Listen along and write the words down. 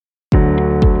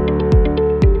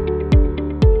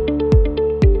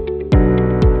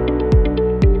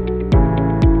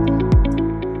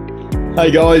Hey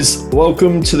guys,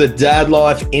 welcome to the Dad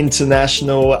Life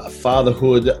International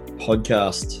Fatherhood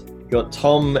Podcast. We've got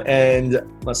Tom and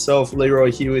myself, Leroy,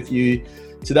 here with you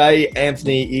today.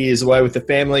 Anthony is away with the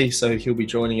family, so he'll be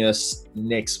joining us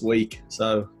next week.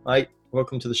 So, mate,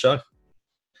 welcome to the show.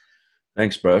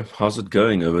 Thanks, bro. How's it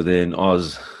going over there in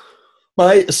Oz?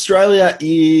 Mate, Australia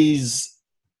is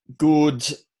good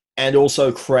and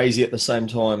also crazy at the same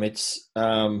time. It's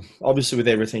obviously with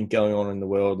everything going on in the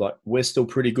world, like we're still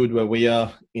pretty good where we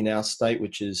are in our state,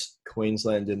 which is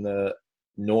Queensland in the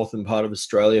northern part of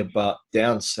Australia. But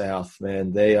down south,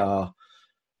 man, they are,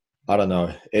 I don't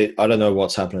know. I don't know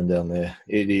what's happening down there.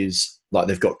 It is like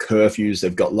they've got curfews,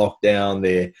 they've got lockdown,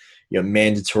 they're,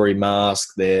 mandatory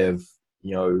masks, they've,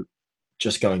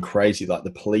 just going crazy. Like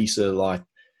the police are like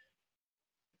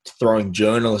throwing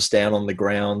journalists down on the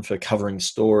ground for covering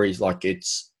stories. Like it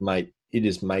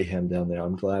is mayhem down there.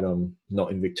 I'm glad I'm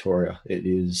not in Victoria. It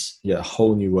is, a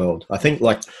whole new world. I think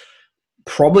like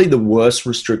probably the worst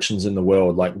restrictions in the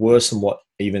world, like worse than what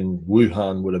even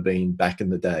Wuhan would have been back in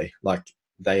the day. Like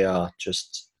they are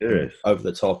just over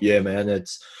the top. Yeah, man,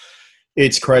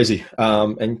 it's crazy.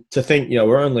 And to think,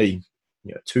 we're only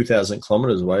 2,000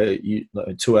 kilometers away,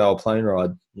 a 2-hour plane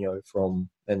ride, from,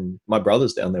 and my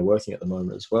brother's down there working at the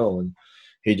moment as well. And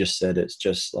he just said it's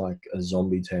just like a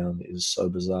zombie town. It is so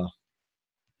bizarre.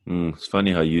 It's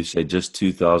funny how you say just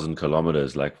 2,000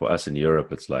 kilometers. Like for us in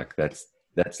Europe, it's like that's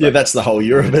that's the whole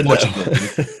Europe, isn't it?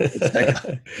 It's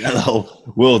like the whole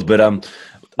world. But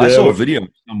I saw a video of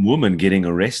some woman getting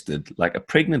arrested, like a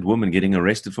pregnant woman getting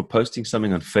arrested for posting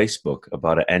something on Facebook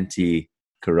about an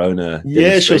anti-corona.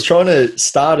 Yeah, she was trying to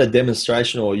start a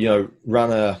demonstration or,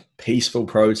 run a peaceful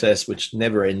protest, which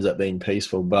never ends up being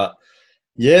peaceful. But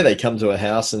yeah, they come to a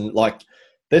house and like,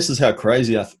 this is how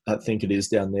crazy I think it is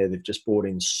down there. They've just brought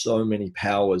in so many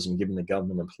powers and given the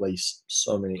government and police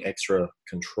so many extra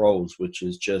controls, which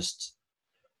is just,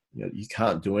 you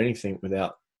can't do anything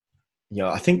without,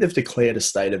 I think they've declared a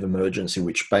state of emergency,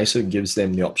 which basically gives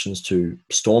them the options to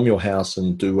storm your house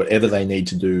and do whatever they need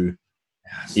to do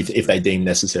if they deem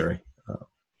necessary.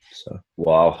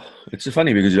 Wow. It's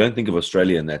funny because you don't think of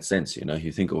Australia in that sense,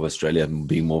 you think of Australia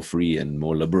being more free and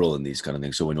more liberal and these kind of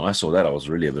things. So when I saw that, I was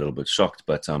really a little bit shocked,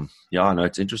 but I know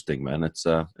it's interesting, man. It's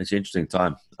an interesting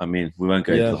time. I mean, we won't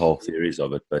go into the whole theories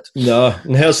of it, but no.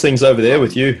 And how's things over there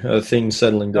with you? Are things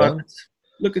settling down?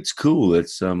 Look, it's cool.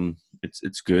 It's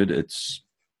good.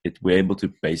 We're able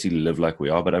to basically live like we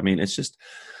are, but I mean, it's just,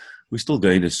 we're still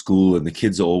going to school and the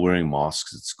kids are all wearing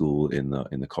masks at school in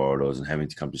the corridors and having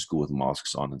to come to school with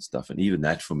masks on and stuff. And even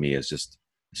that for me is just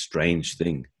a strange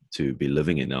thing to be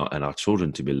living in now, and our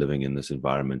children to be living in this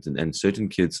environment. And certain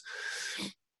kids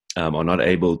are not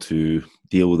able to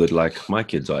deal with it like my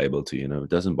kids are able to. It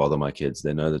doesn't bother my kids.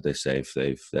 They know that they're safe.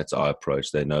 That's our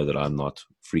approach. They know that I'm not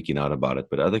freaking out about it.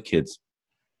 But other kids,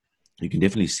 you can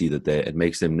definitely see that it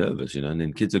makes them nervous, and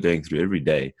then kids are going through every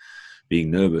day being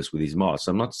nervous with these masks.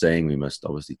 I'm not saying we must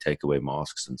obviously take away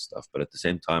masks and stuff, but at the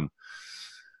same time,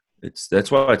 that's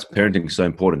why parenting is so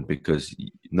important, because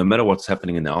no matter what's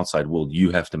happening in the outside world,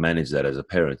 you have to manage that as a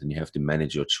parent, and you have to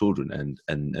manage your children,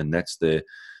 and that's the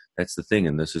thing.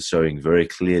 And this is showing very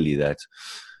clearly that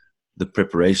the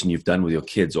preparation you've done with your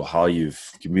kids, or how you've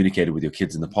communicated with your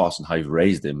kids in the past, and how you've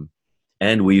raised them,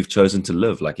 and where you've chosen to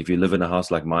live. Like if you live in a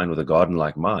house like mine with a garden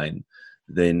like mine,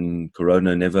 then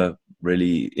Corona never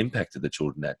really impacted the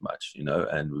children that much,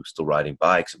 and we're still riding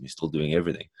bikes and we're still doing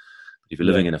everything. But if you're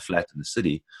living in a flat in the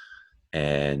city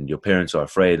and your parents are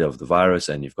afraid of the virus,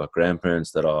 and you've got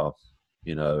grandparents that are,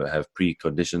 have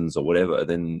preconditions or whatever,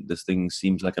 then this thing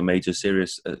seems like a major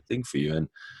serious thing for you. And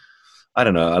I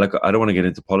don't know, I don't want to get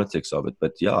into politics of it,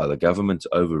 but the government's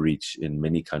overreach in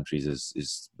many countries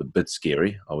is a bit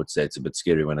scary. I would say it's a bit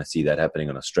scary when I see that happening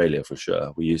in Australia, for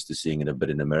sure. We're used to seeing it a bit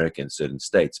in America in certain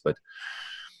states, but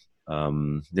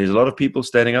there's a lot of people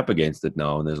standing up against it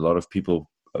now, and there's a lot of people,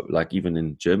 like even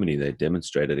in Germany, they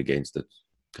demonstrated against it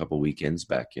a couple of weekends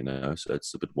back, so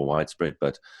it's a bit more widespread.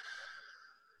 But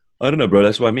I don't know, bro,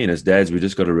 that's what I mean. As dads, we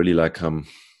just got to really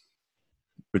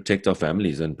protect our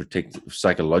families and protect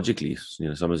psychologically.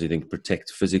 Sometimes you think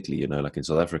protect physically, like in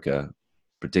South Africa,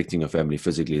 protecting your family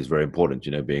physically is very important,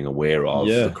 being aware of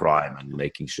the crime and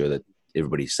making sure that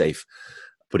everybody's safe,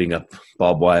 putting up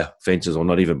barbed wire fences, or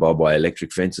not even barbed wire,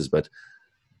 electric fences. But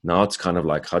now it's kind of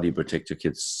like, how do you protect your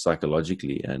kids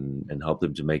psychologically and help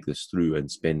them to make this through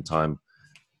and spend time?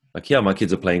 Like, my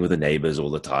kids are playing with the neighbors all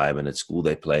the time, and at school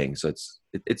they're playing. So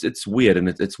it's weird. And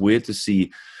it's weird to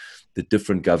see the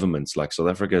different governments, like South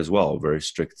Africa as well, very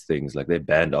strict things. Like they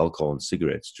banned alcohol and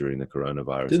cigarettes during the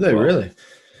coronavirus. Did they really?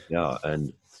 Yeah.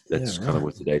 And that's kind of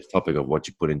with today's topic of what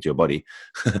you put into your body.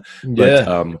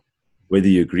 But whether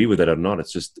you agree with it or not,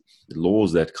 it's just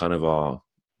laws that kind of are.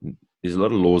 There's a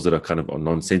lot of laws that are kind of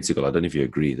nonsensical. I don't know if you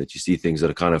agree that you see things that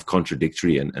are kind of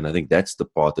contradictory. And I think that's the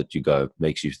part that you go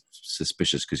makes you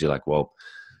suspicious, because you're like, well,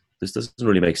 this doesn't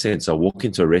really make sense. I walk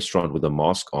into a restaurant with a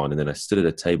mask on, and then I sit at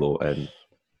a table, and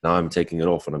now I'm taking it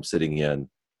off and I'm sitting here and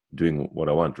doing what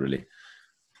I want, really.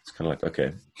 It's kind of like,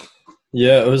 okay.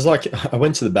 Yeah, it was like I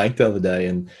went to the bank the other day,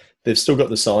 and they've still got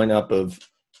the sign up of,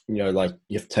 like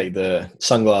you have to take the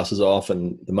sunglasses off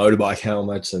and the motorbike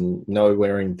helmets and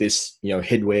wearing this,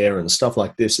 headwear and stuff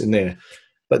like this in there.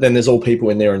 But then there's all people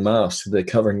in there in masks. They're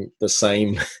covering the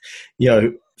same,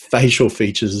 facial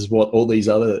features as what all these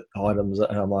other items.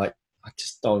 And I'm like, I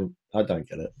don't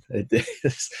get it.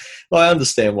 I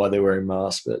understand why they're wearing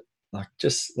masks, but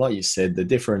just like you said,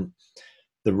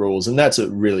 the rules, and that's a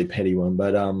really petty one.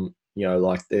 But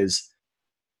there's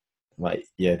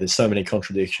so many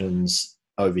contradictions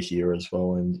over here as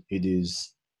well, and it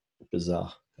is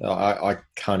bizarre. I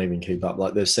can't even keep up.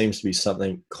 Like, there seems to be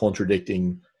something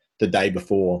contradicting the day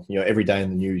before. Every day in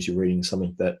the news you're reading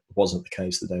something that wasn't the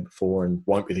case the day before and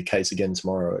won't be the case again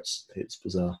tomorrow. It's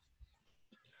bizarre.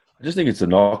 I just think it's a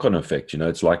knock-on effect.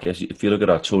 It's like if you look at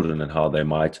our children and how they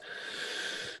might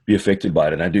be affected by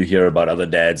it. And I do hear about other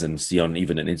dads and see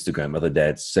even on Instagram, other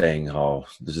dads saying how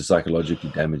this is psychologically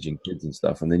damaging kids and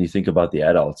stuff. And then you think about the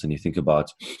adults, and you think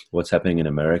about what's happening in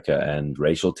America and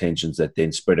racial tensions that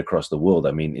then spread across the world.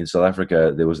 I mean, in South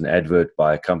Africa, there was an advert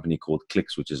by a company called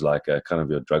Clicks, which is like a kind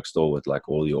of your drugstore with like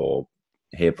all your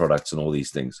hair products and all these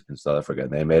things in South Africa.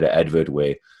 And they made an advert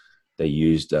where they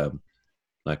used hair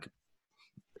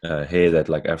that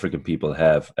like African people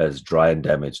have as dry and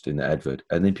damaged in the advert.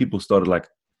 And then people started like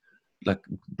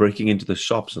breaking into the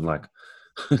shops and like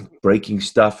breaking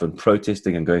stuff and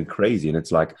protesting and going crazy. And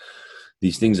it's like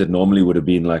these things that normally would have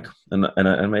been like, and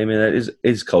I mean, that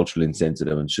is culturally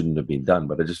insensitive and shouldn't have been done.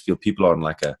 But I just feel people are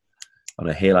on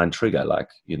a hairline trigger,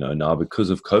 now because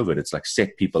of COVID, it's like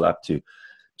set people up to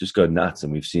just go nuts.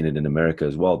 And we've seen it in America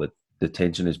as well, that the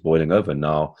tension is boiling over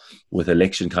now with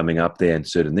election coming up there and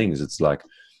certain things. It's like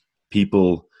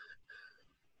people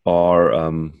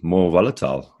are more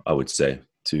volatile, I would say,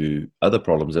 to other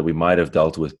problems that we might have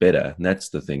dealt with better. And that's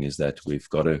the thing, is that we've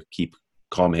got to keep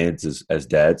calm heads as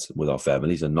dads with our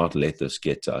families and not let this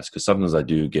get to us. Because sometimes I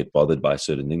do get bothered by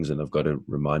certain things, and I've got to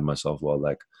remind myself, well,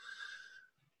 like,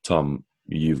 Tom,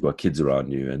 you've got kids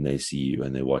around you and they see you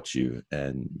and they watch you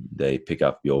and they pick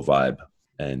up your vibe.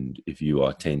 And if you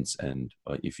are tense and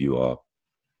if you're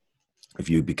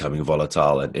becoming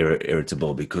volatile and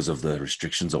irritable because of the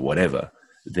restrictions or whatever,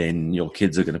 then your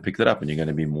kids are going to pick that up and you're going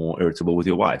to be more irritable with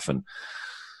your wife. And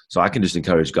so I can just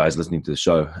encourage guys listening to the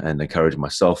show, and encourage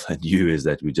myself and you, is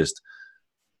that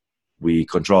we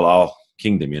control our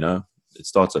kingdom. It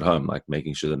starts at home, like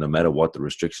making sure that no matter what the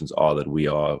restrictions are, that we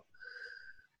are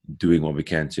doing what we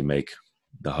can to make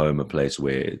the home a place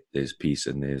where there's peace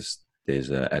and there's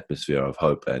an atmosphere of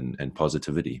hope and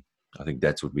positivity. I think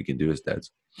that's what we can do as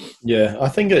dads. Yeah, I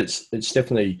think it's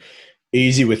definitely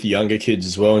easy with the younger kids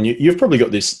as well. And you've probably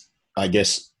got this, I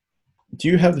guess, do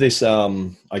you have this,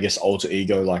 alter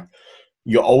ego? Like,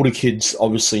 your older kids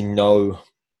obviously know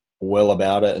well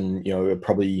about it, and, are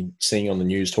probably seeing on the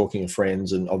news, talking to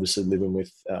friends, and obviously living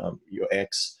with your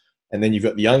ex. And then you've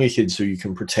got the younger kids who you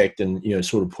can protect and,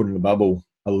 sort of put in a bubble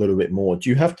a little bit more. Do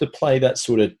you have to play that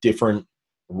sort of different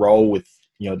role with,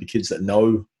 the kids that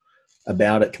know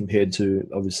about it compared to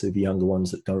obviously the younger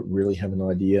ones that don't really have an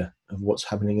idea of what's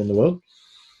happening in the world?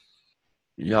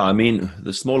 Yeah, I mean,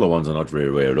 the smaller ones are not very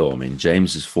aware at all. I mean,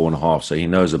 James is 4.5, so he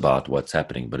knows about what's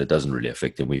happening, but it doesn't really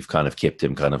affect him. We've kind of kept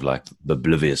him kind of like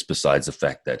oblivious, besides the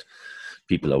fact that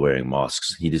people are wearing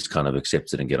masks. He just kind of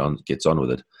accepts it and gets on with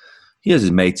it. He has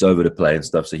his mates over to play and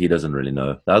stuff, so he doesn't really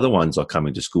know. The other ones are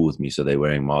coming to school with me, so they're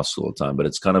wearing masks all the time. But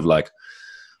it's kind of like,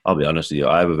 I'll be honest with you,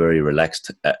 I have a very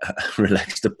relaxed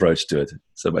approach to it.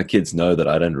 So my kids know that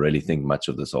I don't really think much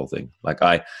of this whole thing. Like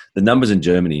the numbers in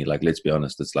Germany, like, let's be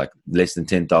honest, it's like less than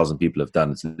 10,000 people have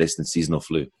done. It's less than seasonal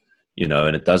flu,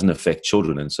 and it doesn't affect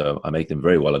children. And so I make them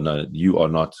very well and know that you are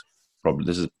not probably,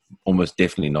 this is almost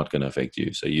definitely not going to affect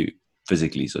you. So you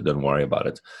physically, so don't worry about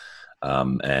it.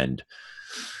 And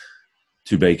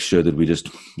to make sure that we just,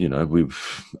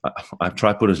 I've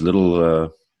tried to put as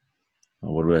little,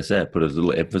 what do I say? Put as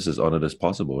little emphasis on it as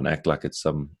possible and act like it's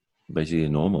basically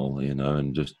normal,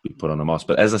 and just put on a mask.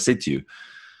 But as I said to you,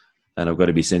 and I've got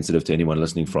to be sensitive to anyone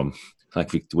listening from,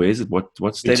 like, where is it?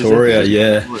 What state Victoria, is it?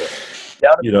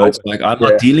 yeah. It's like, I'm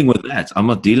not dealing with that. I'm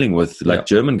not dealing with, like,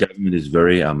 German government is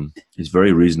very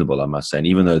reasonable, I must say. And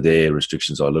even though their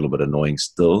restrictions are a little bit annoying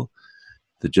still,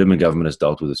 the German government has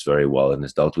dealt with this very well and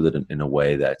has dealt with it in a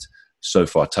way that, so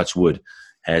far, touch wood,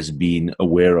 has been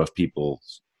aware of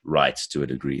people's rights to a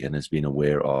degree and has been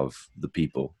aware of the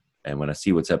people. And when I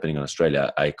see what's happening in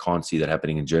Australia, I can't see that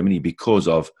happening in Germany because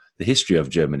of the history of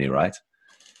Germany, right?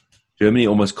 Germany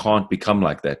almost can't become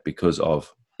like that because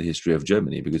of the history of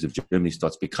Germany. Because if Germany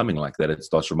starts becoming like that, it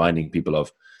starts reminding people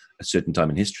of a certain time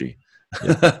in history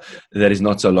that is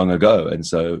not so long ago. And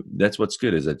so that's what's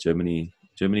good, is that Germany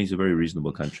is a very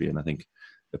reasonable country. And I think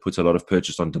it puts a lot of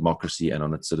purchase on democracy and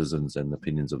on its citizens and the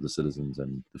opinions of the citizens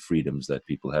and the freedoms that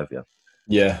people have here.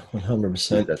 Yeah,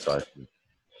 100%. That's right.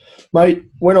 Mate,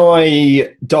 when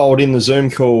I dialed in the Zoom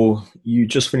call, you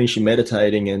just finished your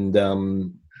meditating, and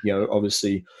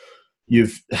obviously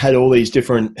you've had all these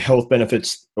different health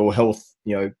benefits or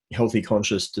healthy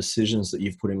conscious decisions that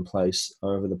you've put in place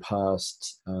over the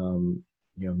past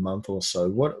month or so.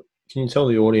 What can you tell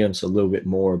the audience a little bit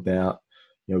more about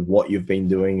what you've been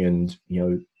doing and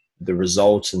the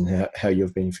results and how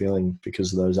you've been feeling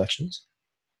because of those actions?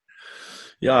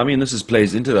 Yeah, I mean, this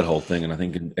plays into that whole thing, and I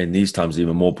think in these times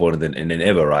even more important than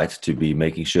ever, right, to be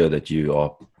making sure that you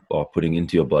are putting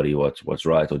into your body what's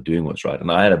right or doing what's right.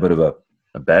 And I had a bit of a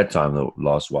bad time the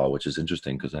last while, which is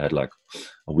interesting because I had like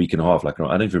a week and a half. Like, I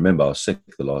don't even remember, I was sick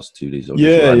the last 2 days.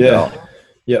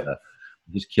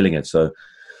 Just killing it. So,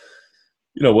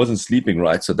 I wasn't sleeping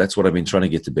right. So that's what I've been trying to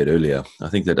get to bed earlier. I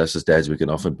think that us as dads, we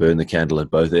can often burn the candle at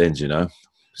both ends,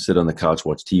 sit on the couch,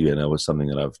 watch TV. And that was something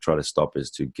that I've tried to stop,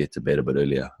 is to get to bed a bit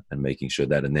earlier and making sure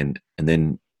that. And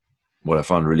then what I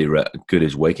found really good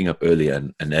is waking up earlier.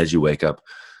 And as you wake up,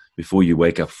 before you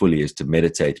wake up fully, is to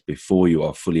meditate before you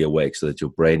are fully awake, so that your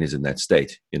brain is in that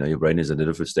state. Your brain is in a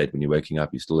different state. When you're waking up,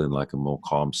 you're still in like a more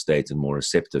calm state and more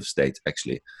receptive state,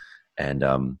 actually. And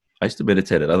I used to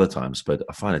meditate at other times, but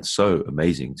I find it so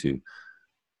amazing to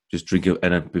just drink it.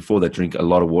 And before that, drink a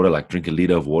lot of water, like drink a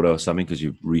liter of water or something, because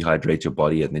you rehydrate your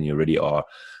body and then you already are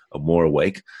more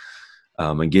awake.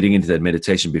 And getting into that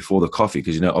meditation before the coffee,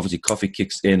 because, obviously coffee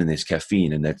kicks in and there's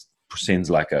caffeine, and that sends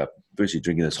like first you're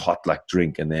drinking this hot like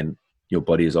drink, and then your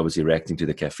body is obviously reacting to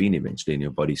the caffeine eventually, and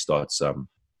your body starts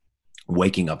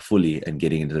waking up fully and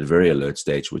getting into the very alert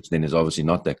stage, which then is obviously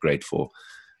not that great for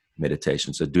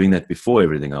meditation. So doing that before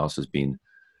everything else it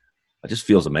just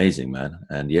feels amazing, man.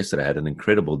 And yesterday I had an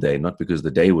incredible day, not because the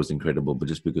day was incredible, but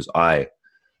just because I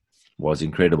was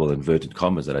incredible, inverted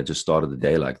commas, that I just started the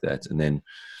day like that. And then,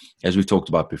 as we've talked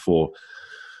about before,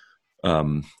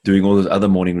 doing all those other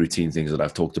morning routine things that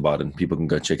I've talked about, and people can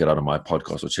go check it out on my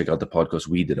podcast or check out the podcast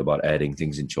we did about adding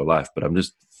things into your life. But I'm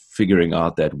just figuring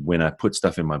out that when I put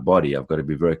stuff in my body, I've got to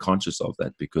be very conscious of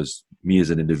that, because me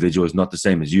as an individual is not the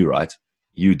same as you, right?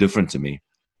 You different to me.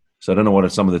 So I don't know what are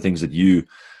some of the things that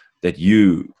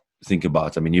you think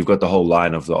about. I mean, you've got the whole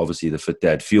line of obviously the Fit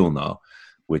Dad Fuel now,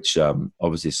 which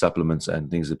obviously supplements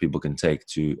and things that people can take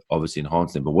to obviously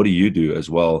enhance them. But what do you do as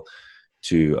well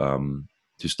to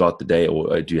start the day?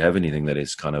 Or do you have anything that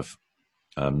is kind of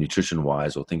nutrition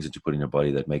wise, or things that you put in your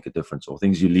body that make a difference, or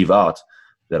things you leave out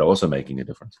that are also making a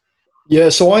difference? Yeah,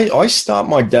 so I start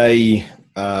my day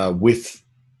with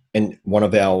one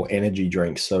of our energy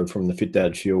drinks. So from the Fit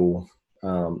Dad Fuel,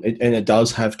 it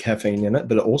does have caffeine in it,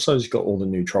 but it also has got all the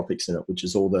nootropics in it, which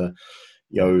is all the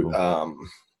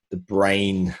the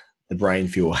brain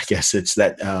fuel. I guess it's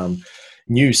that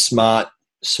new smart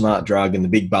drug and the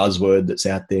big buzzword that's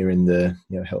out there in the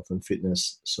health and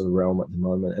fitness sort of realm at the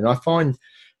moment. And I find,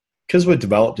 because we're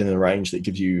developed in a range that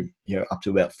gives you up to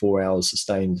about 4 hours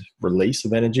sustained release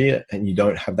of energy, and you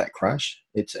don't have that crash.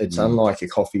 It's unlike a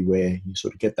coffee where you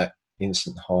sort of get that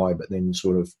instant high, but then you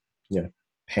sort of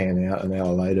pan out an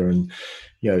hour later and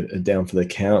down for the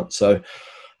count. So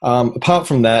apart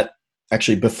from that,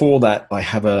 actually before that, I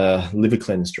have a liver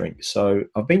cleanse drink. So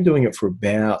I've been doing it for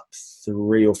about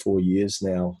 3 or 4 years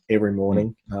now, every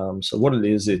morning. So what it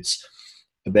is, it's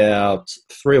about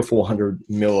 300 or 400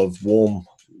 ml of warm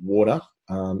water,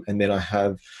 and then I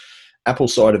have apple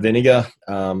cider vinegar,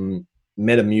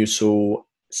 Metamucil,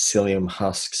 psyllium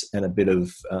husks, and a bit of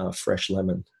fresh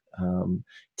lemon.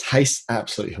 Tastes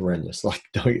absolutely horrendous. Like,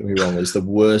 don't get me wrong, it's the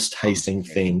worst tasting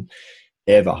thing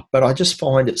ever. But I just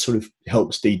find it sort of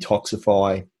helps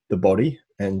detoxify the body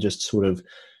and just sort of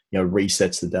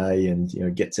resets the day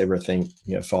and gets everything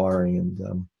firing.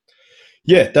 And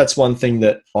that's one thing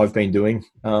that I've been doing.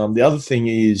 The other thing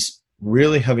is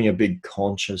really having a big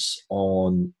conscious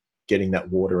on getting that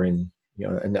water in.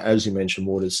 And as you mentioned,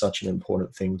 water is such an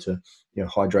important thing to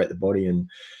hydrate the body. And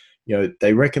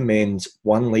they recommend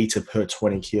 1 liter per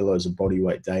 20 kilos of body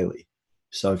weight daily.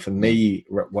 So for me,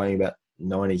 weighing about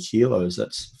 90 kilos,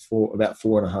 that's about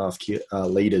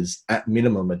 4.5 liters at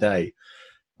minimum a day.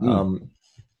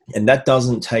 And that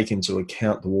doesn't take into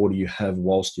account the water you have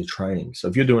whilst you're training. So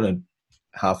if you're doing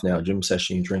half an hour gym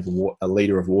session, you drink a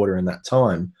liter of water in that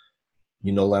time,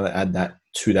 you're not allowed to add that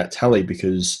to that tally,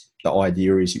 because the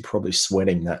idea is you're probably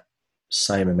sweating that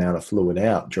same amount of fluid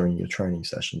out during your training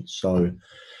session. So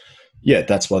yeah,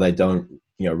 that's why they don't,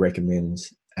 recommend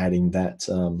adding that,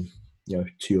 to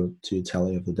your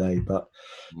tally of the day. But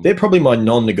they're probably my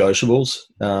non-negotiables.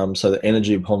 So the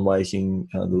energy upon waking,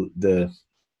 the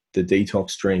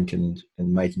detox drink, and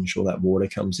making sure that water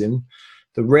comes in.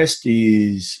 The rest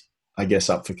is, I guess,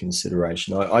 up for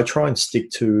consideration. I try and stick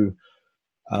to,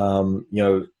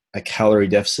 a calorie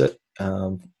deficit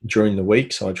during the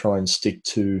week. So I try and stick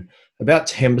to about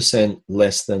 10%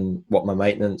 less than what my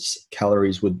maintenance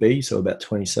calories would be. So about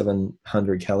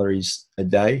 2,700 calories a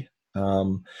day.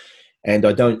 And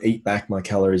I don't eat back my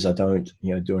calories. I don't,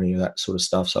 do any of that sort of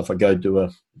stuff. So if I go do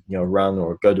a, run,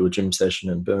 or go to a gym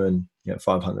session and burn,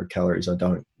 500 calories, I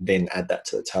don't then add that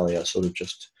to the tally. I sort of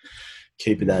just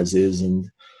keep it as is. And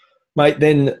mate,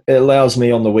 then it allows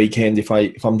me on the weekend, if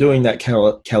I'm doing that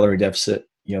calorie deficit,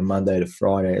 Monday to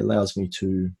Friday, it allows me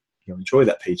to, enjoy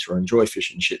that pizza, or enjoy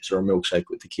fish and chips, or a milkshake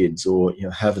with the kids, or,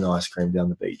 have an ice cream down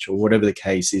the beach, or whatever the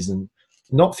case is, and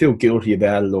not feel guilty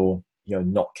about it, or,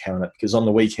 not count it. Because on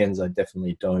the weekends, I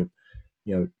definitely don't,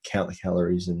 count the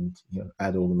calories and,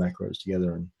 add all the macros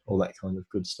together and all that kind of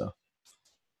good stuff.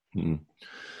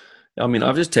 I mean,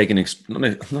 I've just taken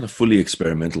not a fully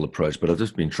experimental approach, but I've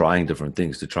just been trying different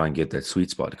things to try and get that sweet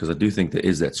spot, because I do think there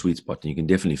is that sweet spot, and you can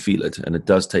definitely feel it. And it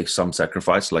does take some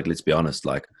sacrifice. Like, let's be honest,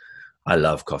 like, I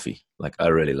love coffee. Like, I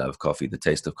really love coffee, the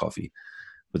taste of coffee.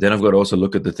 But then I've got to also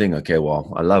look at the thing. Okay,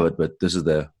 well, I love it, but this is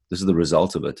the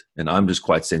result of it. And I'm just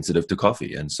quite sensitive to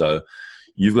coffee. And so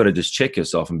you've got to just check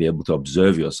yourself and be able to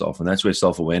observe yourself. And that's where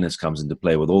self-awareness comes into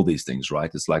play with all these things, right?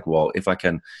 It's like, well, if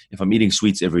I'm eating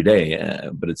sweets every day,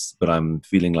 but I'm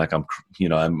feeling like I'm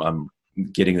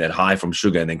getting that high from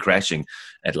sugar and then crashing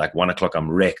at like 1 o'clock,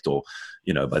 I'm wrecked, or,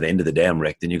 by the end of the day, I'm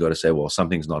wrecked. Then you got to say, well,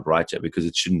 something's not right yet, because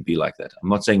it shouldn't be like that. I'm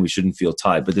not saying we shouldn't feel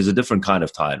tired, but there's a different kind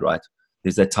of tired, right?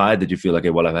 There's that tired that you feel like,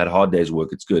 okay, well, I've had a hard day's work,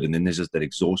 it's good. And then there's just that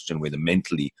exhaustion where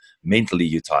mentally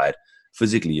you're tired,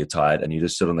 physically you're tired, and you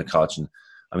just sit on the couch. And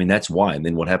I mean, that's why. And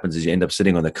then what happens is you end up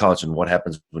sitting on the couch. And what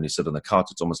happens when you sit on the couch,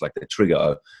 it's almost like that trigger.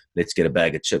 Oh, let's get a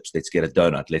bag of chips. Let's get a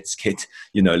donut. Let's get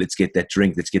that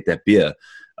drink. Let's get that beer.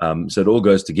 So it all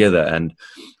goes together. And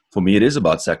for me, it is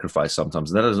about sacrifice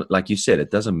sometimes. And that doesn't, like you said,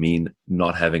 it doesn't mean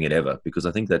not having it ever, because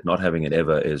I think that not having it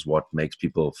ever is what makes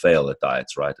people fail at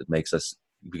diets, right? It makes us,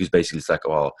 because basically it's like,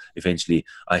 well, eventually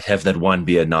I have that one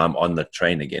beer, now I'm on the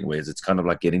train again. Whereas it's kind of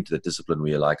like getting to the discipline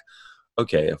where you're like,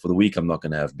 okay, for the week, I'm not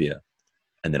going to have beer.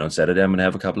 And then on Saturday, I'm going to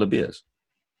have a couple of beers.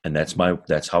 And that's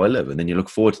how I live. And then you look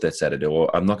forward to that Saturday.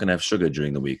 Or I'm not going to have sugar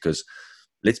during the week, because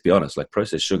let's be honest, like,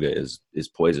 processed sugar is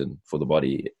poison for the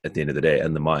body at the end of the day,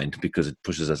 and the mind, because it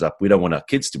pushes us up. We don't want our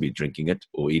kids to be drinking it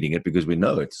or eating it, because we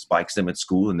know it spikes them at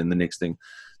school, and then the next thing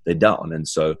they're down. And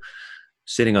so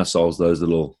setting ourselves those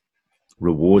little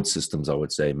reward systems, I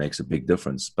would say, makes a big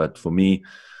difference. But for me,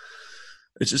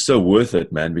 it's just so worth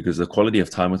it, man, because the quality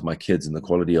of time with my kids, and the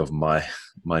quality of my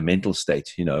mental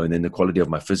state, and then the quality of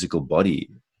my physical body,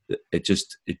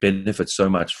 it benefits so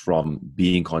much from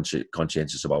being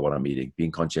conscientious about what I'm eating,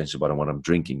 being conscientious about what I'm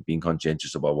drinking, being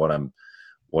conscientious about what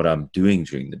I'm doing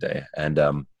during the day.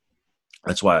 And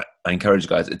that's why I encourage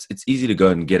guys. It's easy to go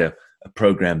and get a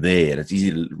program there, and it's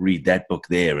easy to read that book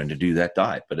there and to do that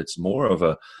diet. But it's more of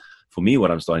for me,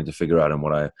 what I'm starting to figure out, and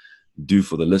what I do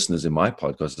for the listeners in my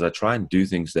podcast, is I try and do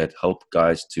things that help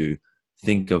guys to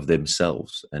think of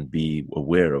themselves and be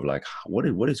aware of, like, what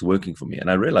is working for me.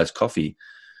 And I realize coffee,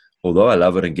 although I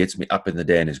love it and gets me up in the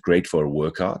day and is great for a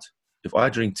workout, if I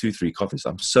drink 2-3 coffees,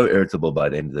 I'm so irritable by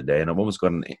the end of the day, and I've almost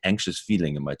got an anxious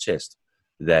feeling in my chest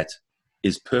that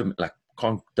is permanent, like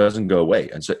doesn't go away.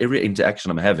 And so every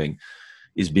interaction I'm having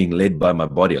is being led by my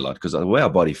body a lot, because the way our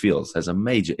body feels has a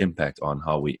major impact on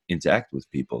how we interact with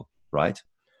people, right?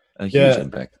 A huge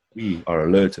impact. We are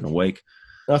alert and awake.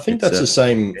 I think that's the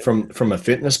same from a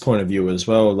fitness point of view as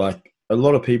well. Like, a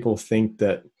lot of people think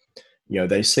that,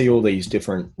 they see all these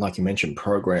different, like you mentioned,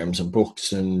 programs and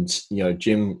books, and,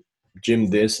 gym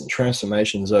this and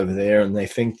transformations over there. And they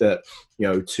think that,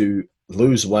 to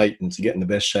lose weight and to get in the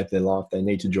best shape of their life, they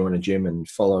need to join a gym and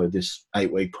follow this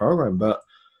 8-week program. But,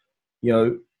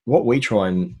 what we try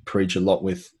and preach a lot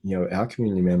with, our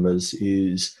community members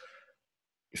is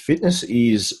fitness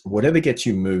is whatever gets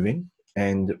you moving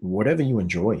and whatever you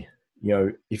enjoy.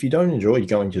 If you don't enjoy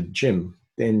going to the gym,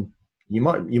 then you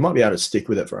might be able to stick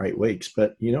with it for 8 weeks,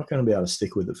 but you're not going to be able to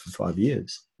stick with it for 5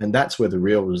 years. And that's where the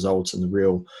real results and the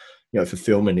real,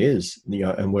 fulfillment is,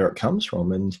 and where it comes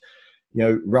from. And,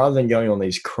 rather than going on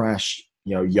these crash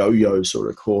yo-yo sort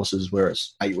of courses where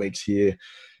it's 8 weeks here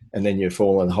and then you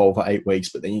fall in the hole for 8 weeks,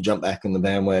 but then you jump back on the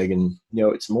bandwagon.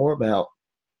 It's more about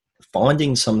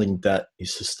finding something that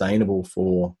is sustainable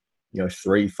for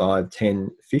 3, 5, 10,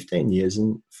 15 years,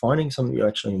 and finding something you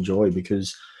actually enjoy,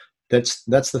 because that's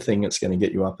the thing that's going to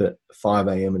get you up at 5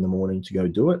 a.m. in the morning to go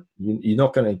do it. You're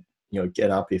not going to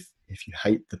get up if you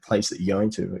hate the place that you're going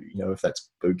to, if that's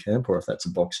boot camp or if that's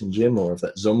a boxing gym or if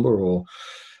that's Zumba or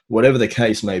whatever the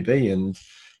case may be. And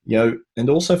and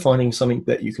also finding something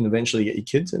that you can eventually get your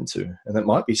kids into, and that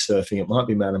might be surfing, it might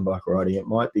be mountain bike riding, it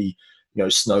might be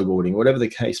snowboarding, whatever the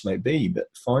case may be, but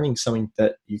finding something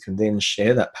that you can then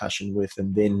share that passion with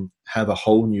and then have a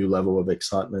whole new level of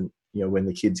excitement, when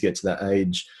the kids get to that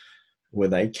age where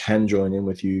they can join in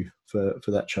with you for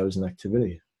that chosen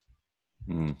activity.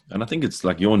 And I think it's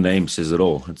like your name says it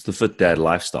all. It's the Fit Dad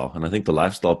lifestyle. And I think the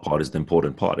lifestyle part is the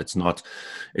important part. It's not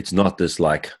this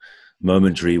like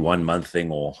momentary 1 month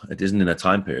thing, or it isn't in a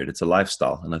time period. It's a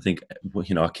lifestyle. And I think,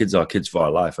 our kids are kids for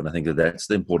our life. And I think that's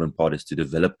the important part, is to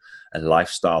develop a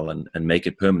lifestyle and make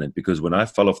it permanent. Because when I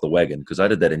fell off the wagon, because I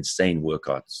did that insane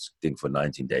workout thing for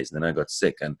 19 days, and then I got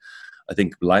sick. And I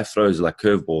think life throws like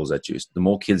curveballs at you. The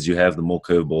more kids you have, the more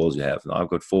curveballs you have. Now I've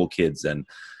got 4 kids and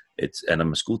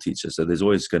I'm a school teacher. So there's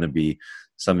always going to be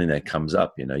something that comes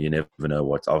up. You never know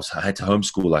what. I had to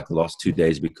homeschool like the last 2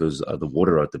 days because the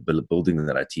water at the building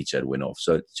that I teach at went off.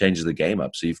 So it changes the game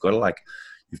up. So you've got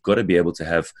to be able to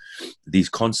have these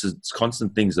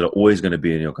constant things that are always going to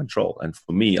be in your control. And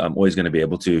for me, I'm always going to be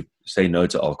able to say no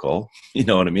to alcohol. You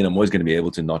know what I mean? I'm always going to be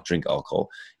able to not drink alcohol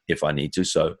if I need to.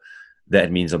 So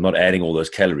that means I'm not adding all those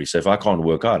calories. So if I can't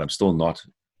work out, I'm still not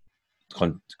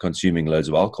consuming loads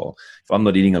of alcohol. If I'm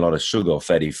not eating a lot of sugar or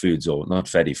fatty foods, or not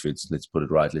fatty foods, let's put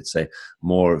it right, let's say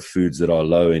more foods that are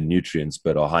low in nutrients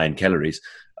but are high in calories,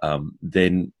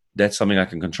 then that's something I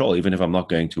can control, even if I'm not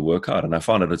going to work out. And I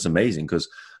found that it's amazing, because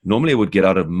normally I would get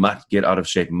out of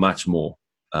shape much more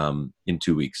in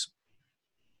 2 weeks.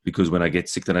 Because when I get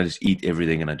sick, then I just eat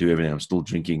everything and I do everything. I'm still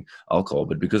drinking alcohol.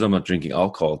 But because I'm not drinking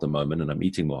alcohol at the moment and I'm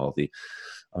eating more healthy,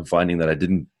 I'm finding that I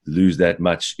didn't lose that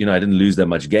much. I didn't lose that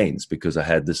much gains, because I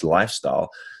had this lifestyle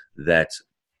that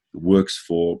works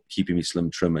for keeping me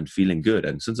slim, trim, and feeling good.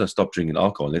 And since I stopped drinking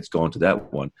alcohol, let's go on to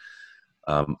that one.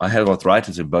 I have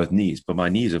arthritis in both knees, but my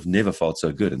knees have never felt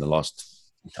so good in the last,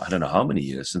 I don't know how many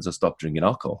years since I stopped drinking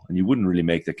alcohol. And you wouldn't really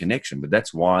make the connection, but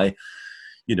that's why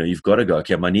you've got to go,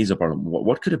 okay, my knees are problem.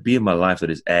 What could it be in my life that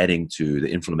is adding to the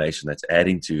inflammation, that's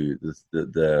adding to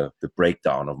the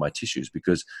breakdown of my tissues?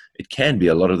 Because it can be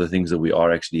a lot of the things that we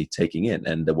are actually taking in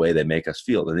and the way they make us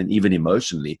feel. And then even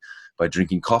emotionally, by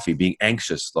drinking coffee, being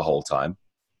anxious the whole time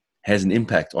has an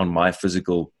impact on my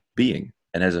physical being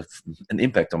and has an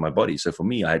impact on my body. So for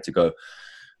me, I had to go,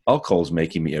 alcohol's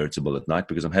making me irritable at night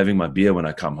because I'm having my beer when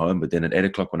I come home, but then at 8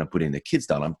 o'clock when I'm putting the kids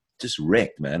down, I'm just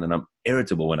wrecked, man. And I'm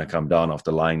irritable when I come down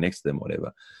after lying next to them,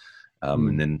 whatever.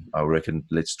 And then I reckon,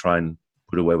 let's try and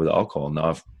put away with the alcohol.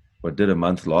 Now I did a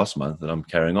month last month and I'm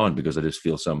carrying on because I just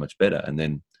feel so much better. And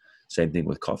then same thing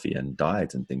with coffee and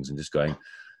diet and things, and just going,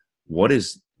 what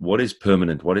is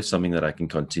permanent? What is something that I can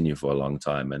continue for a long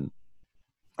time?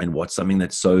 And what's something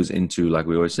that sows into, like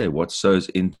we always say, what sows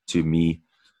into me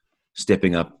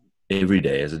stepping up every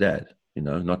day as a dad,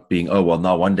 not being, oh, well,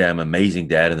 now one day I'm an amazing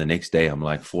dad and the next day I'm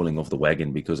like falling off the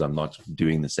wagon because I'm not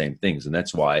doing the same things. And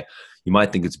that's why you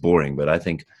might think it's boring, but I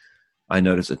think I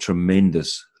notice a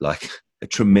tremendous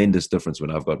difference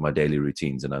when I've got my daily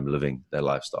routines and I'm living that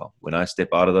lifestyle. When I step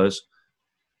out of those,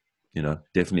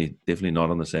 definitely not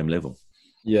on the same level.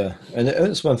 Yeah. And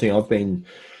that's one thing I've been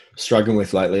struggling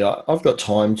with lately. I've got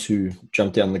time to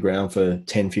jump down the ground for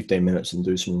 10, 15 minutes and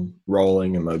do some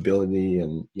rolling and mobility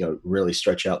and, really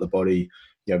stretch out the body,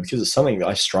 because it's something that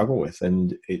I struggle with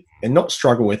and not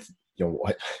struggle with,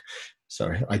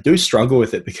 I do struggle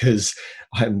with it because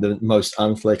I'm the most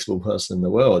unflexible person in the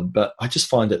world, but I just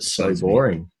find it so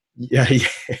boring. Yeah.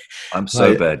 I'm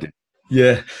so bad.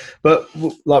 Yeah, but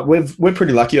like we're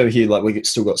pretty lucky over here. Like we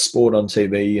still got sport on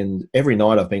TV, and every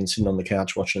night I've been sitting on the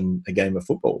couch watching a game of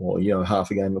football, or half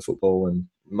a game of football, and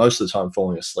most of the time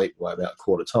falling asleep by about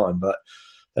quarter time. But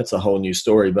that's a whole new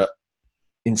story. But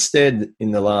instead,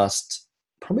 in the last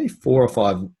probably 4 or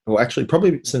 5, or actually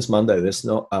probably since Monday, this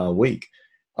week,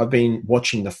 I've been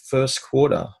watching the first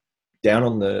quarter down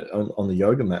on the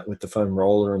yoga mat with the foam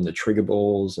roller and the trigger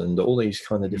balls and all these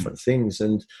kind of different things,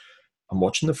 and I'm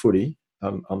watching the footy.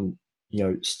 I'm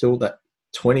still that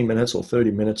 20 minutes or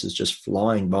 30 minutes is just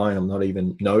flying by and I'm not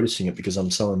even noticing it because I'm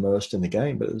so immersed in the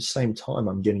game. But at the same time,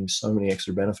 I'm getting so many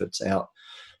extra benefits out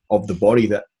of the body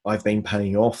that I've been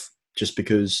paying off just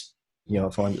because, I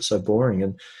find it so boring.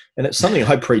 And it's something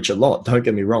I preach a lot. Don't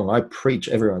get me wrong. I preach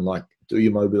everyone, like, do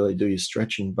your mobility, do your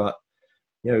stretching. But,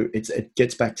 it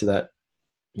gets back to that,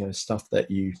 stuff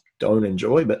that you don't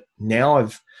enjoy. But now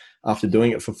after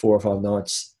doing it for 4 or 5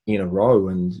 nights in a row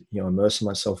and, immersing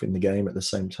myself in the game at the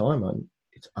same time,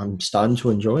 I'm starting to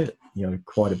enjoy it,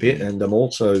 quite a bit. And I'm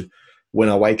also, when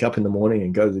I wake up in the morning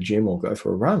and go to the gym or go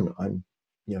for a run, I'm,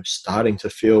 starting to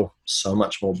feel so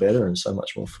much more better and so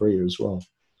much more freer as well.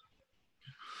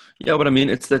 Yeah, but I mean,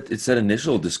 it's that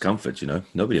initial discomfort,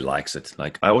 nobody likes it.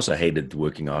 Like, I also hated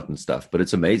working out and stuff, but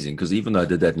it's amazing because even though I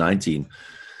did that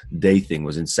 19-day thing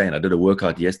was insane. I did a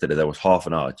workout yesterday that was half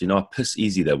an hour. Do you know how piss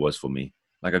easy that was for me?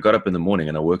 Like, I got up in the morning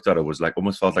and I worked out. It was like,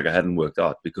 almost felt like I hadn't worked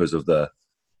out because of the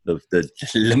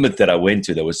limit that I went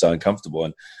to that was so uncomfortable.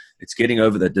 And it's getting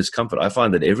over that discomfort. I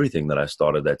find that everything that I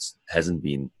started that hasn't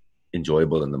been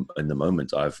enjoyable in the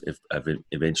moment, I've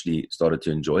eventually started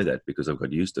to enjoy that because I've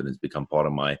got used to it. It's become part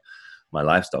of my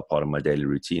lifestyle, part of my daily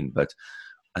routine. But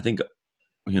I think,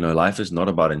 life is not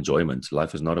about enjoyment.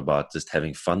 Life is not about just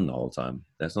having fun the whole time.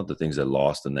 That's not the things that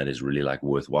last and that is really like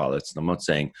worthwhile. I'm not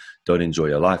saying don't enjoy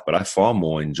your life, but I far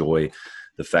more enjoy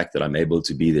the fact that I'm able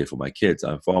to be there for my kids.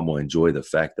 I far more enjoy the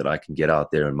fact that I can get out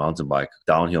there and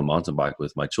downhill mountain bike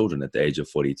with my children at the age of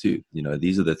 42.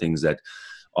 These are the things that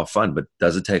are fun, but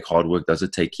does it take hard work? Does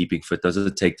it take keeping fit? Does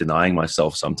it take denying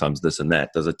myself sometimes this and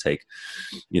that? Does it take,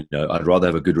 I'd rather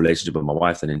have a good relationship with my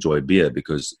wife than enjoy a beer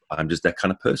because I'm just that kind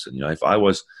of person. If I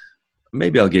was,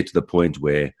 maybe I'll get to the point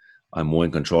where I'm more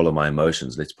in control of my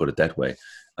emotions. Let's put it that way.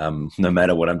 No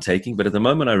matter what I'm taking. But at the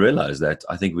moment I realize that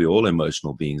I think we're all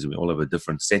emotional beings and we all have a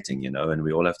different setting, and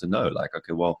we all have to know like,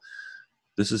 okay, well,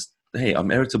 hey,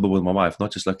 I'm irritable with my wife,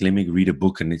 not just like, let me read a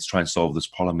book and let's try and solve this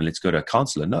problem and let's go to a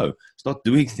counselor. No, it's not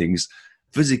doing things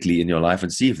physically in your life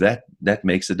and see if that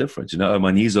makes a difference.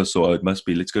 My knees are sore. It must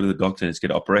be, let's go to the doctor and let's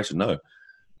get an operation. No,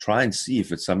 try and see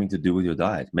if it's something to do with your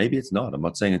diet. Maybe it's not. I'm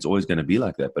not saying it's always going to be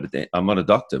like that, but I'm not a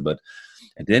doctor. But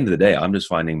at the end of the day, I'm just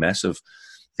finding massive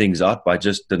things out by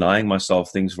just denying myself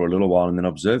things for a little while and then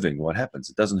observing what happens.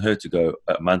 It doesn't hurt to go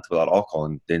a month without alcohol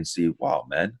and then see, wow,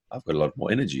 man, I've got a lot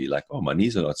more energy. Like, oh, my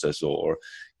knees are not so sore. Or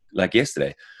like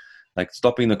yesterday, like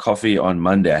stopping the coffee on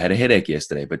Monday. I had a headache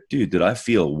yesterday, but dude, did I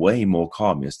feel way more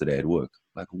calm yesterday at work?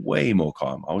 Like way more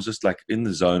calm. I was just like in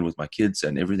the zone with my kids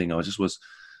and everything. I just was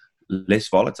less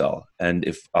volatile. And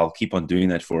if I'll keep on doing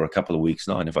that for a couple of weeks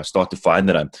now, and if I start to find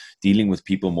that I'm dealing with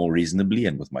people more reasonably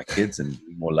and with my kids and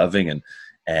more loving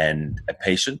and a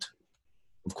patient,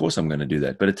 of course I'm going to do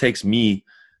that. But it takes me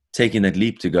taking that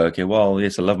leap to go, okay, well,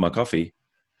 yes, I love my coffee.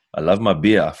 I love my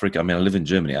beer. I live in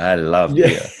Germany. I love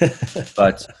beer.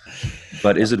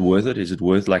 But is it worth it? Is it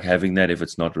worth like having that if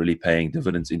it's not really paying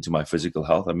dividends into my physical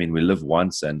health? I mean, we live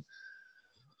once, and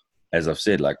as I've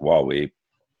said, like, wow,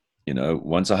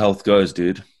 once our health goes,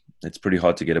 dude, it's pretty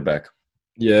hard to get it back.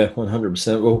 Yeah,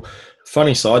 100%. Well,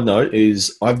 funny side note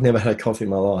is I've never had coffee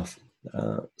in my life.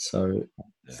 So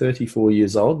 34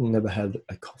 years old and never had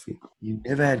a coffee. You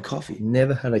never had coffee?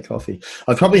 Never had a coffee.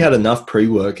 I've probably had enough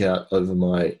pre-workout over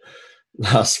my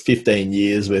last 15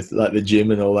 years with like the gym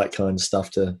and all that kind of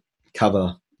stuff to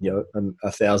cover,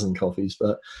 1,000 coffees.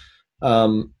 But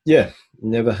yeah,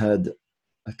 never had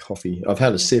a coffee. I've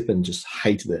had a sip and just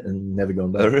hated it and never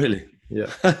gone back. Oh, really?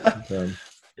 Yeah.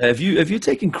 Have you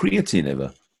taken creatine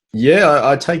ever? Yeah,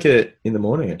 I take it in the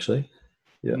morning actually.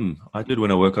 Yeah, I did when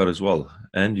I work out as well,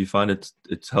 and you find it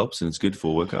helps and it's good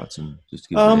for workouts and just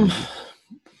to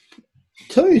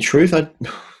tell you the truth, I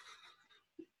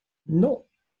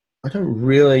don't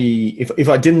really. If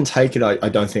I didn't take it, I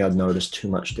don't think I'd notice too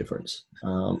much difference.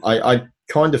 I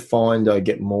kind of find I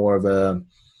get more of a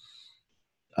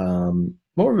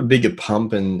bigger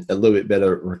pump and a little bit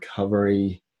better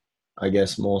recovery, I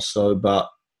guess more so. But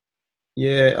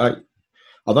yeah,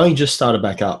 I've only just started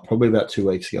back up probably about 2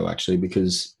 weeks ago, actually,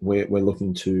 because we're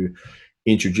looking to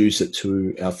introduce it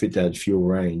to our Fit Dad Fuel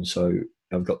range. So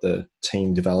I've got the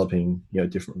team developing,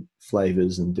 different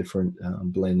flavors and different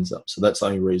blends up. So that's the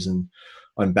only reason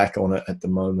I'm back on it at the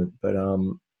moment. But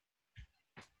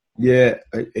yeah,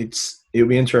 it'll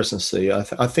be interesting to see. I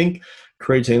think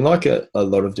creatine, like a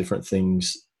lot of different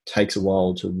things, takes a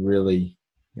while to really,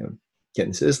 get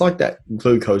into. It's like that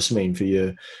glucosamine for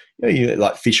your, you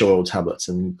like fish oil tablets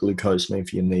and glucosamine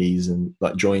for your knees and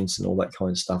like joints and all that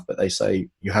kind of stuff. But they say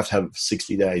you have to have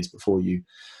 60 days before you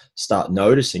start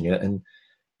noticing it. And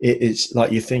it's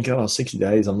like you think, 60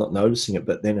 days, I'm not noticing it.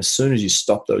 But then as soon as you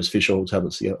stop those fish oil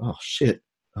tablets, you go, oh shit,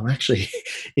 I'm actually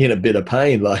in a bit of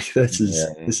pain. Like this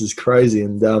is crazy.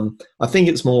 And I think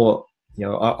it's more,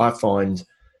 I find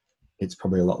it's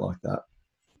probably a lot like that.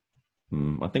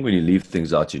 I think when you leave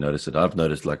things out, you notice it. I've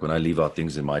noticed, like when I leave out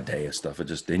things in my day or stuff, it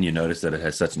just then you notice that it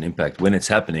has such an impact. When it's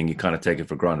happening, you kind of take it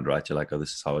for granted, right? You're like, oh,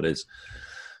 this is how it is.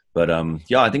 But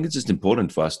yeah, I think it's just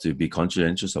important for us to be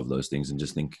conscientious of those things and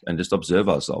just think and just observe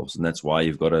ourselves. And that's why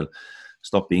you've got to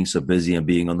stop being so busy and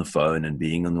being on the phone and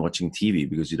being on watching TV,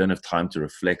 because you don't have time to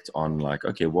reflect on like,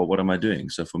 okay, well, what am I doing?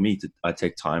 So for me, I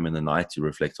take time in the night to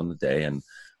reflect on the day, and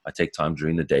I take time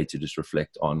during the day to just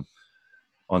reflect on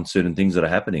certain things that are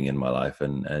happening in my life,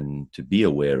 and to be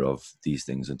aware of these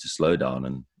things and to slow down.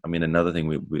 And I mean, another thing,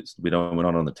 we're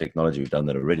not on the technology, we've done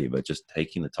that already, but just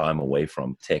taking the time away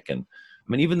from tech. And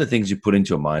I mean, even the things you put into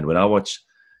your mind. When I watch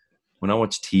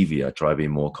TV, I try to be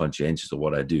more conscientious of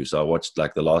what I do. So I watched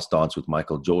like The Last Dance with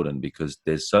Michael Jordan, because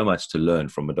there's so much to learn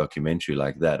from a documentary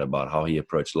like that about how he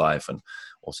approached life, and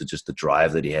also just the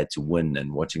drive that he had to win,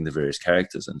 and watching the various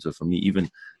characters. And so for me, even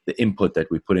the input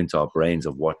that we put into our brains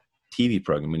of what TV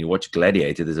program, when you watch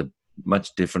Gladiator, there's a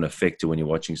much different effect to when you're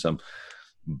watching some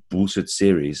bullshit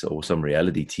series or some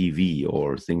reality TV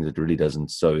or things that really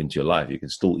doesn't sow into your life. You can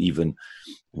still, even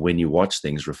when you watch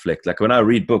things, reflect. Like when I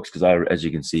read books, because as you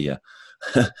can see,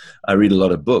 I read a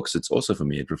lot of books. It's also, for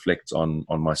me, it reflects on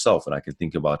myself, and I can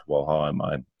think about, well,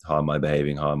 how am I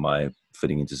behaving? How am I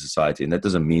fitting into society? And that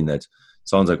doesn't mean that it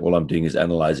sounds like all I'm doing is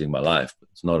analyzing my life.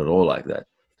 It's not at all like that.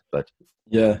 But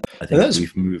Yeah, I think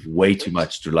we've moved way too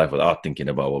much through life without thinking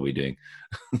about what we're doing.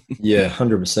 Yeah,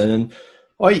 100%.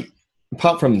 And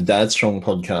apart from the Dad Strong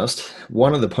podcast,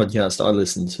 one of the podcasts I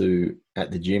listen to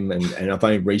at the gym, and I've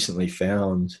only recently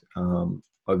found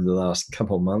over the last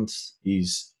couple of months,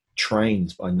 is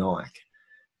Trains by Nike.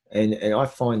 And I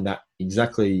find that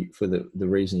exactly for the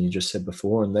reason you just said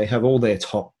before. And they have all their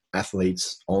top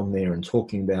athletes on there and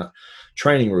talking about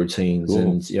training routines. Cool.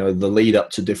 And, the lead up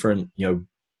to different,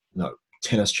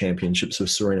 tennis championships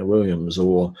with Serena Williams,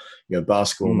 or,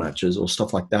 basketball matches or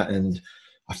stuff like that. And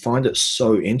I find it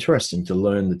so interesting to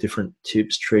learn the different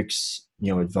tips, tricks,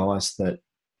 advice that,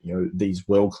 these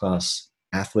world-class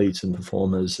athletes and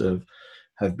performers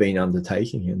have been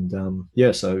undertaking.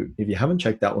 And so if you haven't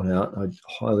checked that one out, I'd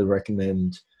highly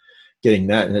recommend getting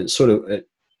that. And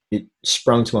it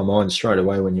sprung to my mind straight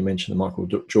away when you mentioned the Michael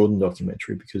Jordan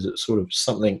documentary, because it's sort of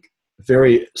something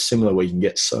very similar where you can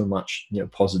get so much,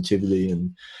 positivity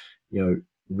and,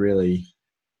 really,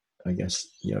 I guess,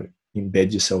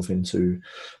 embed yourself into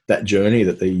that journey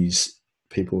that these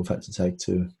people have had to take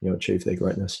to, achieve their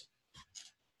greatness.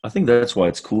 I think that's why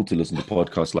it's cool to listen to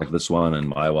podcasts like this one and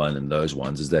my one and those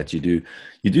ones, is that you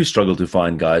do struggle to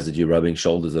find guys that you're rubbing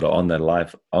shoulders that are on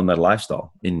that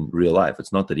lifestyle in real life.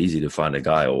 It's not that easy to find a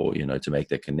guy or, to make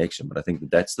that connection. But I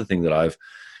think that's the thing that I've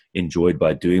enjoyed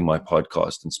by doing my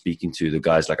podcast and speaking to the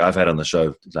guys like I've had on the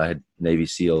show. I had Navy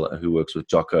SEAL who works with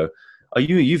Jocko.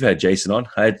 You've had Jason on.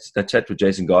 I had a chat with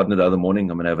Jason Gardner the other morning.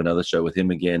 I'm going to have another show with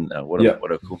him again. What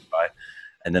a cool guy.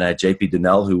 And then I had JP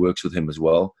Donnell who works with him as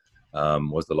well.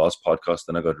 Was the last podcast.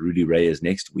 Then I got Rudy Reyes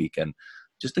next week. And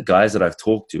just the guys that I've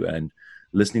talked to and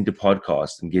listening to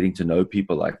podcasts and getting to know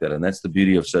people like that. And that's the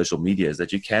beauty of social media, is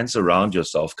that you can surround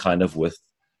yourself kind of with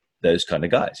those kind of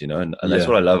guys, and that's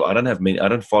what I love. I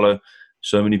don't follow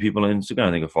so many people on Instagram.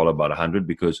 I think I follow about 100,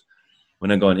 because when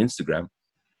I go on Instagram,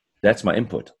 that's my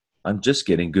input. I'm just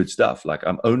getting good stuff. Like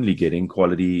I'm only getting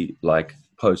quality like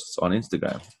posts on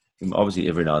Instagram. And obviously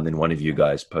every now and then one of you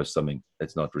guys posts something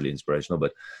that's not really inspirational,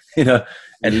 but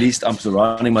at least I'm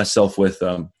surrounding myself with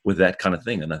that kind of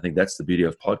thing. And I think that's the beauty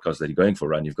of podcasts that you're going for,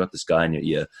 right? You've got this guy in your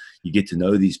ear. You get to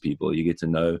know these people. You get to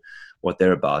know what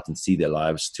they're about and see their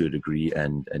lives to a degree,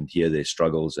 and hear their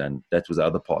struggles. And that was the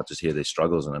other part, just hear their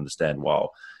struggles and understand,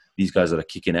 wow, these guys that are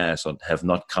kicking ass have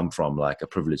not come from like a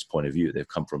privileged point of view. They've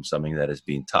come from something that has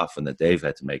been tough and that they've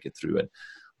had to make it through. And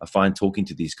I find talking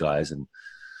to these guys, and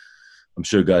I'm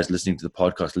sure guys listening to the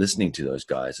podcast, listening to those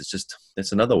guys,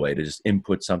 that's another way to just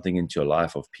input something into your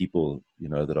life of people,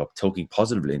 that are talking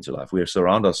positively into life. We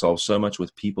surround ourselves so much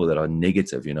with people that are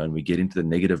negative, and we get into the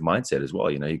negative mindset as well.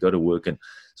 You go to work and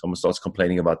someone starts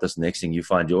complaining about this. Next thing you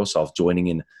find yourself joining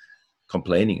in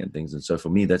complaining and things. And so for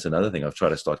me, that's another thing I've tried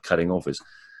to start cutting off, is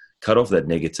cut off that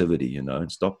negativity,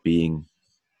 and stop being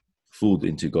fooled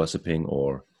into gossiping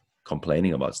or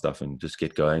complaining about stuff, and just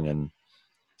get going.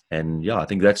 And yeah, I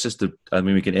think that's just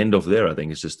we can end off there. I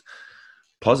think it's just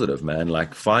positive, man.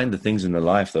 Like find the things in the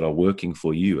life that are working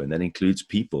for you. And that includes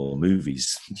people,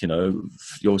 movies,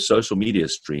 your social media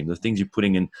stream, the things you're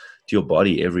putting into your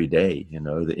body every day,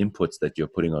 the inputs that you're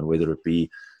putting on, whether it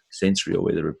be sensory or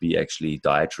whether it be actually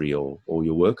dietary or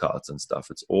your workouts and stuff.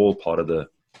 It's all part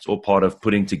of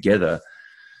putting together.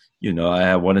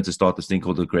 I wanted to start this thing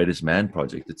called the Greatest Man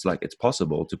Project. It's like, it's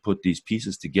possible to put these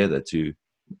pieces together.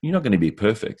 You're not going to be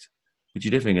perfect, but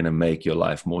you're definitely going to make your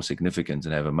life more significant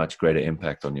and have a much greater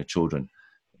impact on your children,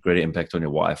 a greater impact on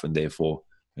your wife, and therefore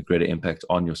a greater impact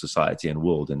on your society and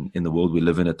world. And in the world we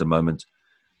live in at the moment,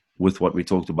 with what we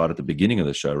talked about at the beginning of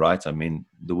the show, right? I mean,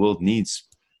 the world needs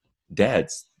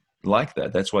dads like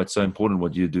that. That's why it's so important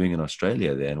what you're doing in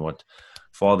Australia there, and what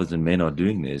fathers and men are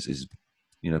doing there is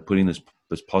putting this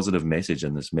positive message,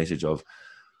 and this message of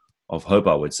hope,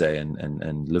 I would say,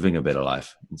 and living a better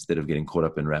life instead of getting caught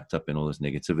up and wrapped up in all this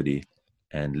negativity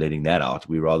and letting that out.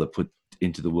 We rather put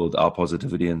into the world our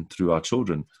positivity, and through our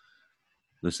children,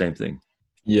 the same thing.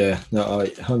 Yeah, no, I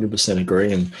 100%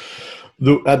 agree. And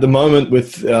at the moment,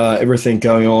 with everything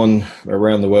going on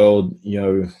around the world,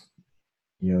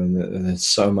 there's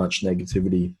so much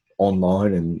negativity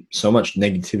online and so much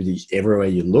negativity everywhere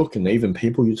you look, and even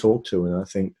people you talk to. And I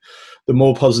think the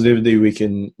more positivity we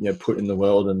can put in the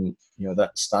world, and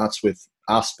that starts with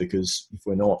us, because if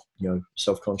we're not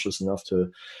self-conscious enough to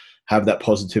have that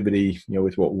positivity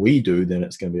with what we do, then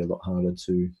it's going to be a lot harder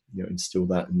to instill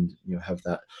that and have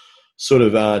that sort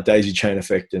of daisy chain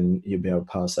effect, and you'll be able to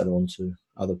pass that on to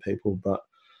other people. But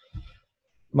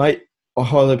mate, I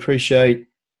highly appreciate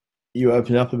you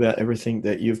open up about everything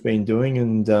that you've been doing,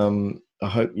 and I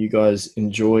hope you guys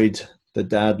enjoyed the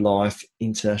Dad Life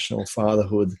International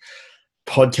Fatherhood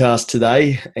podcast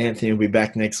today. Anthony will be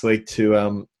back next week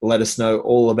to let us know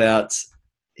all about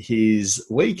his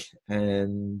week,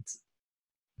 and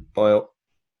by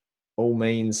all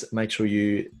means, make sure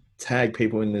you tag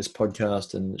people in this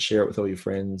podcast and share it with all your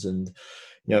friends. And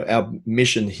our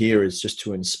mission here is just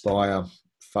to inspire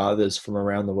fathers from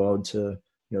around the world to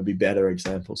be better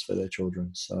examples for their children.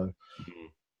 So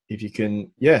if you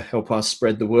can help us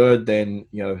spread the word, then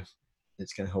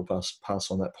it's going to help us pass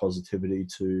on that positivity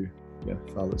to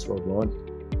fathers worldwide.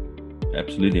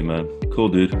 Absolutely, man. Cool,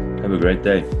 dude. Have a great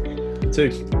day. You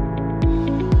too.